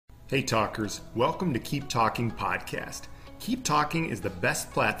Hey talkers, welcome to Keep Talking Podcast. Keep Talking is the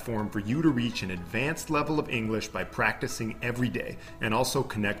best platform for you to reach an advanced level of English by practicing every day and also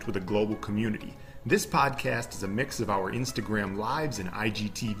connect with a global community. This podcast is a mix of our Instagram lives and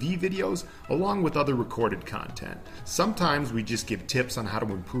IGTV videos along with other recorded content. Sometimes we just give tips on how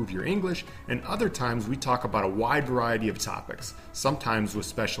to improve your English, and other times we talk about a wide variety of topics, sometimes with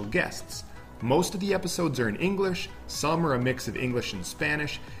special guests. Most of the episodes are in English, some are a mix of English and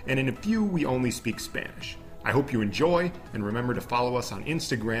Spanish, and in a few we only speak Spanish. I hope you enjoy, and remember to follow us on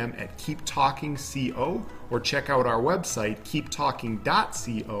Instagram at KeepTalkingCO or check out our website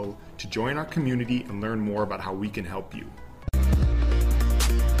keeptalking.co to join our community and learn more about how we can help you.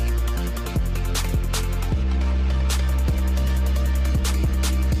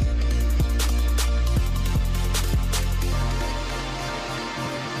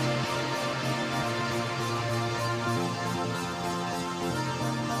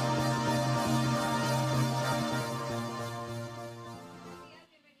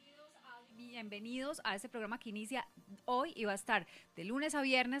 Bienvenidos a este programa que inicia hoy y va a estar de lunes a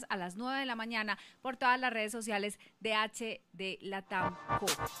viernes a las 9 de la mañana por todas las redes sociales de HD Latam Co.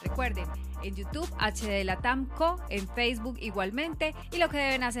 Recuerden, en YouTube HD Latam Co, en Facebook igualmente, y lo que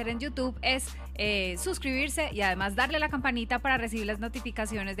deben hacer en YouTube es suscribirse y además darle a la campanita para recibir las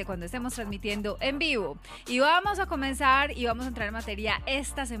notificaciones de cuando estemos transmitiendo en vivo. Y vamos a comenzar y vamos a entrar en materia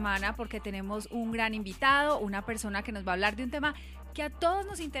esta semana porque tenemos un gran invitado, una persona que nos va a hablar de un tema que a todos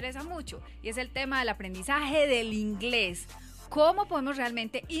nos interesa mucho, y es el tema del aprendizaje del inglés. ¿Cómo podemos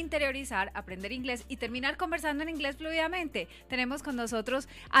realmente interiorizar, aprender inglés y terminar conversando en inglés fluidamente? Tenemos con nosotros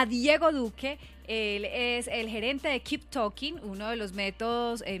a Diego Duque. Él es el gerente de Keep Talking, uno de los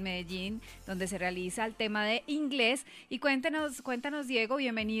métodos en Medellín donde se realiza el tema de inglés. Y cuéntanos Diego,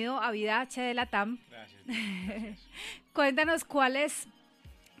 bienvenido a Vida HD Latam. Gracias. Cuéntanos cuáles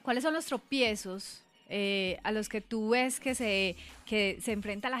son los tropiezos a los que tú ves que se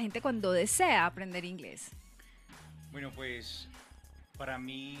enfrenta la gente cuando desea aprender inglés. Bueno, pues para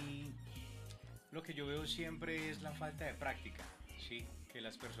mí lo que yo veo siempre es la falta de práctica, ¿sí? Que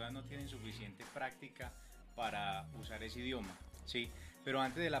las personas no tienen suficiente práctica para usar ese idioma, ¿sí? Pero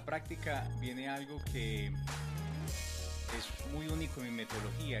antes de la práctica viene algo que es muy único en mi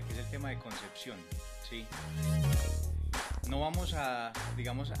metodología, que es el tema de concepción, ¿sí? No vamos a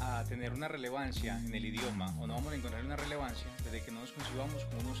tener una relevancia en el idioma, o no vamos a encontrar una relevancia desde que no nos concibamos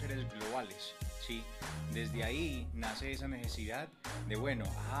como unos seres globales, ¿sí? Desde ahí nace esa necesidad de,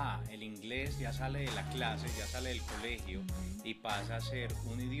 el inglés ya sale de la clase, ya sale del colegio y pasa a ser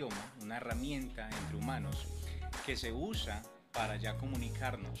un idioma, una herramienta entre humanos que se usa para ya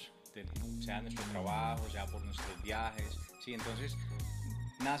comunicarnos, sea en nuestro trabajo, sea por nuestros viajes, ¿sí? Entonces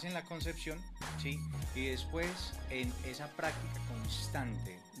nace en la concepción, ¿sí? Y después en esa práctica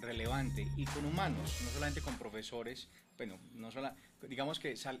constante, relevante y con humanos, no solamente con profesores, digamos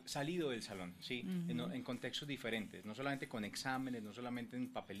que salido del salón, ¿sí? En contextos diferentes, no solamente con exámenes, no solamente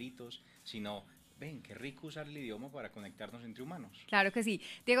en papelitos, sino qué rico usar el idioma para conectarnos entre humanos. Claro que sí.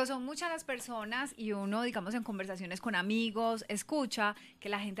 Diego, son muchas las personas y uno, digamos, en conversaciones con amigos, escucha que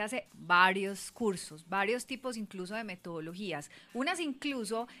la gente hace varios cursos, varios tipos incluso de metodologías, unas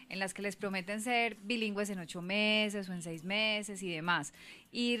incluso en las que les prometen ser bilingües en 8 meses o en 6 meses y demás.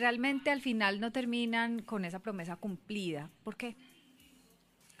 Y realmente al final no terminan con esa promesa cumplida. ¿Por qué?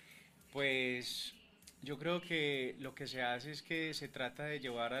 Pues yo creo que lo que se hace es que se trata de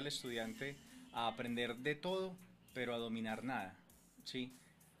llevar al estudiante a aprender de todo, pero a dominar nada, ¿sí?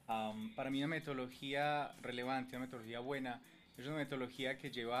 Para mí una metodología relevante, una metodología buena, es una metodología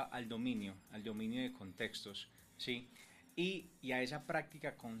que lleva al dominio de contextos, ¿sí? Y a esa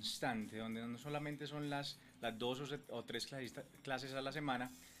práctica constante, donde no solamente son las 2 o 3 clases a la semana,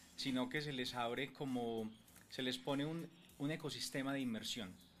 sino que se les pone un ecosistema de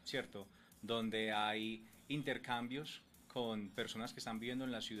inmersión, ¿cierto? Donde hay intercambios con personas que están viviendo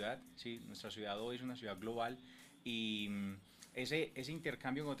en la ciudad, ¿sí? Nuestra ciudad hoy es una ciudad global y ese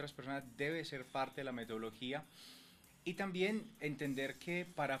intercambio con otras personas debe ser parte de la metodología, y también entender que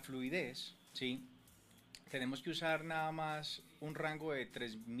para fluidez, ¿sí? Tenemos que usar nada más un rango de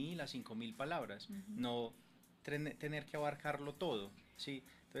 3.000 a 5.000 palabras, no tener que abarcarlo todo, ¿sí?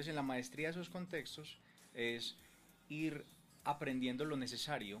 Entonces en la maestría de esos contextos es ir aprendiendo lo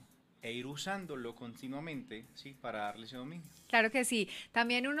necesario e ir usándolo continuamente, ¿sí? Para darle ese dominio. Claro que sí.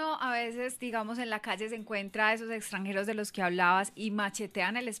 También uno a veces, digamos, en la calle se encuentra a esos extranjeros de los que hablabas y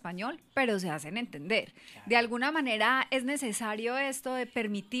machetean el español, pero se hacen entender. Claro. ¿De alguna manera es necesario esto de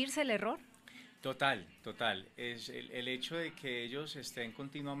permitirse el error? Total. Es el hecho de que ellos estén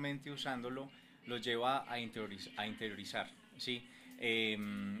continuamente usándolo los lleva a interiorizar, ¿sí?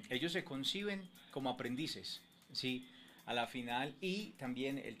 Ellos se conciben como aprendices, ¿sí? A la final, y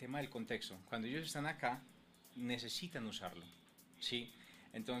también el tema del contexto. Cuando ellos están acá, necesitan usarlo, ¿sí?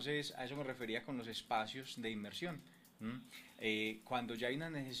 Entonces, a eso me refería con los espacios de inmersión. Cuando ya hay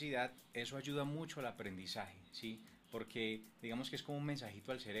una necesidad, eso ayuda mucho al aprendizaje, ¿sí? Porque digamos que es como un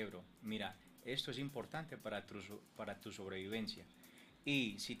mensajito al cerebro. Mira, esto es importante para tu sobrevivencia.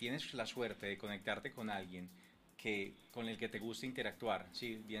 Y si tienes la suerte de conectarte con alguien con el que te gusta interactuar,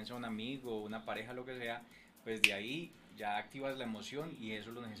 ¿sí? Bien sea un amigo, una pareja, lo que sea, pues de ahí ya activas la emoción y eso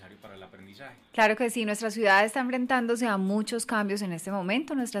es lo necesario para el aprendizaje. Claro que sí, nuestra ciudad está enfrentándose a muchos cambios en este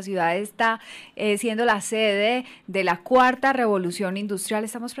momento. Nuestra ciudad está siendo la sede de la cuarta revolución industrial.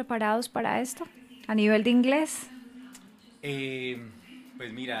 ¿Estamos preparados para esto a nivel de inglés?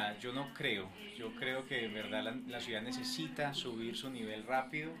 Pues mira, yo no creo. Yo creo que en verdad la ciudad necesita subir su nivel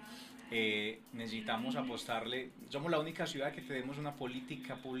rápido. Necesitamos apostarle. Somos la única ciudad que tenemos una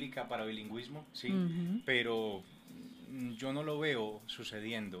política pública para bilingüismo, ¿sí? Pero yo no lo veo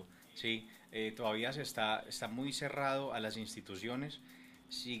sucediendo, ¿sí? Todavía está muy cerrado a las instituciones.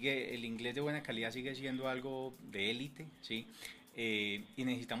 El inglés de buena calidad sigue siendo algo de élite, ¿sí? Y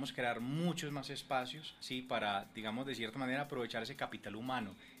necesitamos crear muchos más espacios, ¿sí? Para, digamos, de cierta manera aprovechar ese capital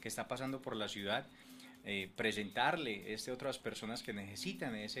humano que está pasando por la ciudad, presentarle a otras personas que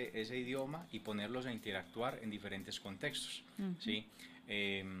necesitan ese idioma y ponerlos a interactuar en diferentes contextos, ¿sí?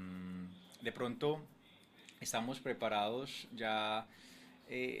 De pronto estamos preparados ya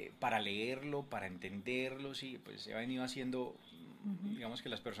para leerlo, para entenderlo, sí, pues se ha venido haciendo, digamos que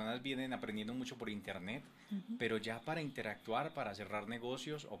las personas vienen aprendiendo mucho por internet, pero ya para interactuar, para cerrar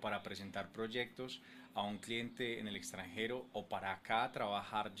negocios o para presentar proyectos a un cliente en el extranjero o para acá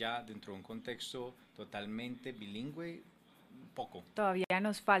trabajar ya dentro de un contexto totalmente bilingüe, poco. Todavía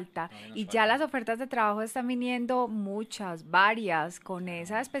nos falta. Y ya las ofertas de trabajo están viniendo muchas, varias, con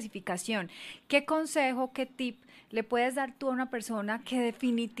esa especificación. ¿Qué consejo, qué tip le puedes dar tú a una persona que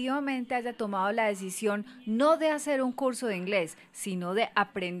definitivamente haya tomado la decisión no de hacer un curso de inglés, sino de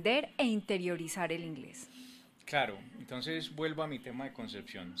aprender e interiorizar el inglés? Claro, entonces vuelvo a mi tema de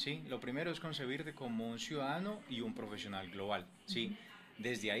concepción, ¿sí? Lo primero es concebirte como un ciudadano y un profesional global, ¿sí?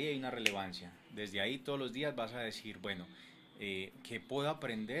 Desde ahí hay una relevancia, desde ahí todos los días vas a decir, bueno, ¿qué puedo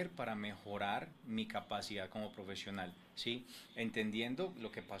aprender para mejorar mi capacidad como profesional? ¿Sí? Entendiendo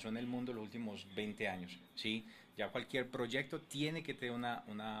lo que pasó en el mundo los últimos 20 años, ¿sí? Ya cualquier proyecto tiene que tener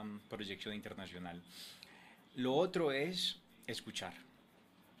una proyección internacional. Lo otro es escuchar.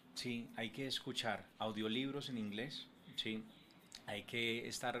 Sí, hay que escuchar audiolibros en inglés, sí, hay que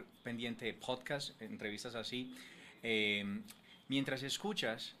estar pendiente de podcasts, entrevistas así. Mientras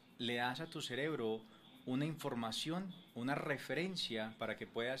escuchas, le das a tu cerebro una información, una referencia para que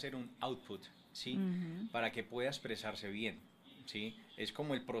pueda hacer un output, ¿sí? Para que pueda expresarse bien, ¿sí? Es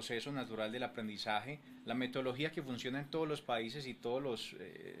como el proceso natural del aprendizaje. La metodología que funciona en todos los países y todas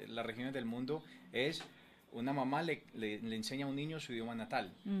las regiones del mundo es: una mamá le enseña a un niño su idioma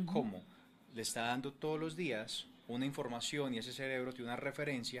natal. ¿Cómo? Le está dando todos los días una información y ese cerebro tiene una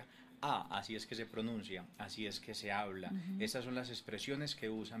referencia. Así es que se pronuncia, así es que se habla. Estas son las expresiones que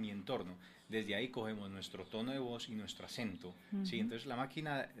usa mi entorno. Desde ahí cogemos nuestro tono de voz y nuestro acento, ¿sí? Entonces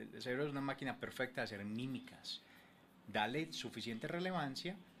el cerebro es una máquina perfecta de hacer mímicas. Dale suficiente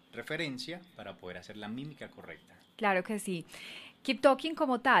referencia para poder hacer la mímica correcta. Claro que sí. Keep Talking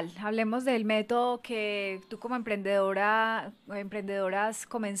como tal, hablemos del método que tú como emprendedora has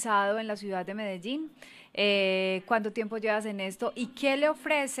comenzado en la ciudad de Medellín. ¿Cuánto tiempo llevas en esto y qué le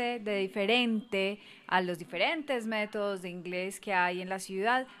ofrece de diferente a los diferentes métodos de inglés que hay en la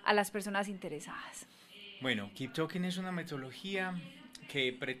ciudad a las personas interesadas? Bueno, Keep Talking es una metodología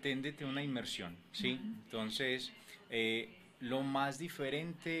que pretende tener una inmersión, ¿sí? Entonces, lo más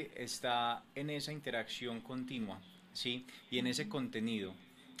diferente está en esa interacción continua, ¿sí? Y en ese contenido.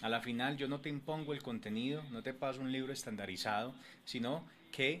 A la final yo no te impongo el contenido, no te paso un libro estandarizado, sino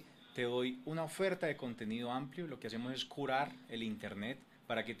que te doy una oferta de contenido amplio. Lo que hacemos es curar el internet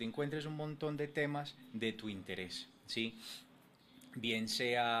para que te encuentres un montón de temas de tu interés, ¿sí? Bien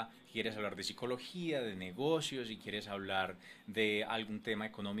sea quieres hablar de psicología, de negocios, si quieres hablar de algún tema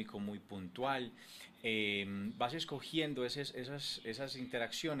económico muy puntual, vas escogiendo esas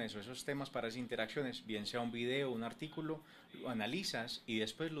interacciones o esos temas para esas interacciones, bien sea un video, un artículo, lo analizas y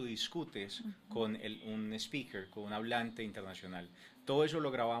después lo discutes con un speaker, con un hablante internacional. Todo eso lo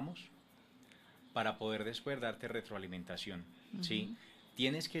grabamos para poder después darte retroalimentación, ¿sí?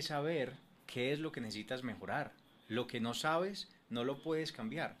 Tienes que saber qué es lo que necesitas mejorar. Lo que no sabes no lo puedes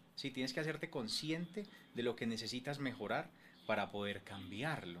cambiar, ¿sí? Tienes que hacerte consciente de lo que necesitas mejorar para poder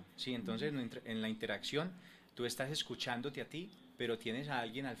cambiarlo, ¿sí? Entonces en la interacción tú estás escuchándote a ti, pero tienes a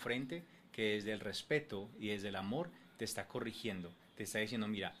alguien al frente que desde el respeto y desde el amor te está corrigiendo, te está diciendo,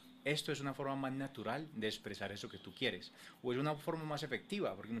 mira, esto es una forma más natural de expresar eso que tú quieres, o es una forma más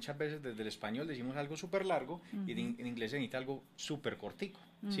efectiva, porque muchas veces desde el español decimos algo súper largo y en inglés se necesita algo súper cortico,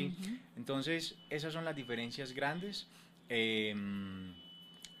 ¿sí? Entonces, esas son las diferencias grandes.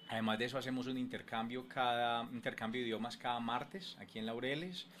 Además de eso, hacemos un intercambio de idiomas cada martes aquí en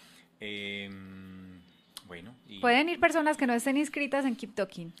Laureles. Bueno, pueden ir personas que no estén inscritas en Keep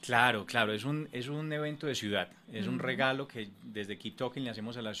Talking. Claro, es un evento de ciudad, es un regalo que desde Keep Talking le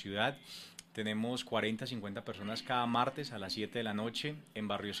hacemos a la ciudad. Tenemos 40, 50 personas cada martes a las 7 de la noche en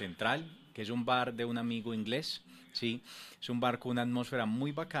Barrio Central, que es un bar de un amigo inglés, ¿sí? Es un bar con una atmósfera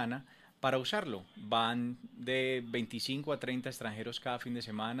muy bacana para usarlo. Van de 25 a 30 extranjeros cada fin de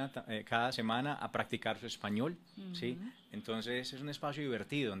semana, cada semana a practicar su español, ¿sí? Entonces es un espacio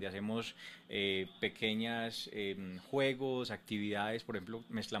divertido donde hacemos pequeñas juegos, actividades, por ejemplo,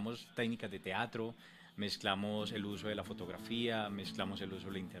 mezclamos técnicas de teatro, mezclamos el uso de la fotografía, mezclamos el uso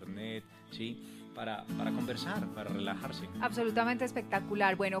de la internet, ¿sí? Para conversar, para relajarse. Absolutamente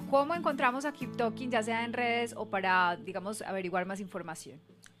espectacular. Bueno, ¿cómo encontramos a Keep Talking, ya sea en redes o para, digamos, averiguar más información?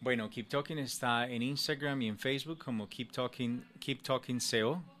 Bueno, Keep Talking está en Instagram y en Facebook como Keep Talking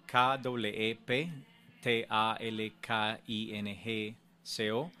CO,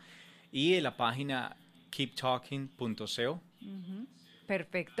 KWEPTALKING-CO, y en la página keeptalking.co.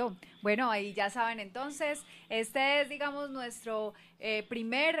 Perfecto. Bueno, ahí ya saben entonces, este es, digamos, nuestro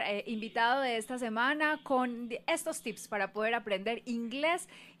primer invitado de esta semana con estos tips para poder aprender inglés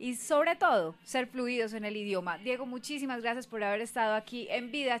y sobre todo ser fluidos en el idioma. Diego, muchísimas gracias por haber estado aquí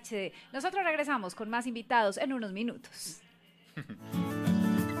en Vida HD. Nosotros regresamos con más invitados en unos minutos.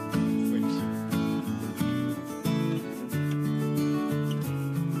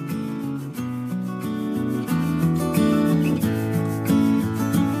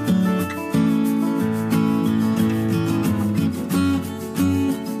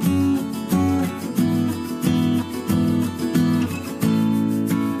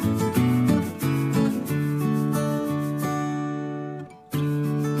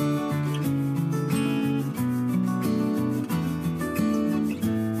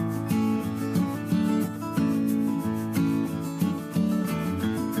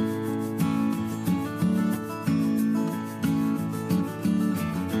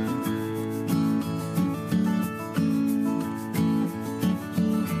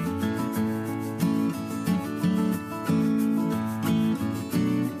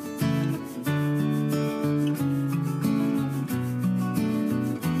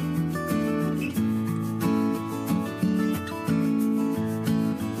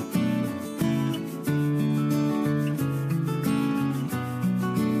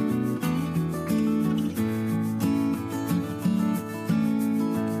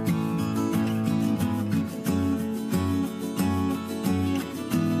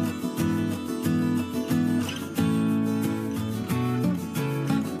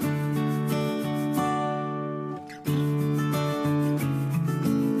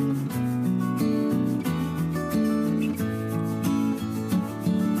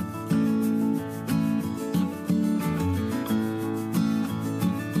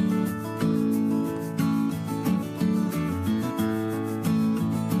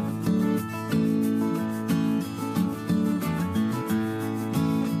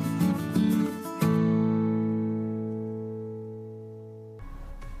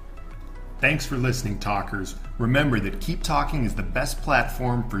 Thanks for listening, talkers. Remember that Keep Talking is the best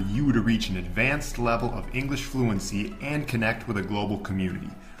platform for you to reach an advanced level of English fluency and connect with a global community.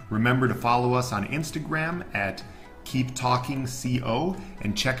 Remember to follow us on Instagram at KeepTalkingCO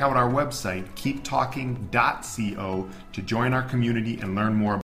and check out our website, keeptalking.co, to join our community and learn more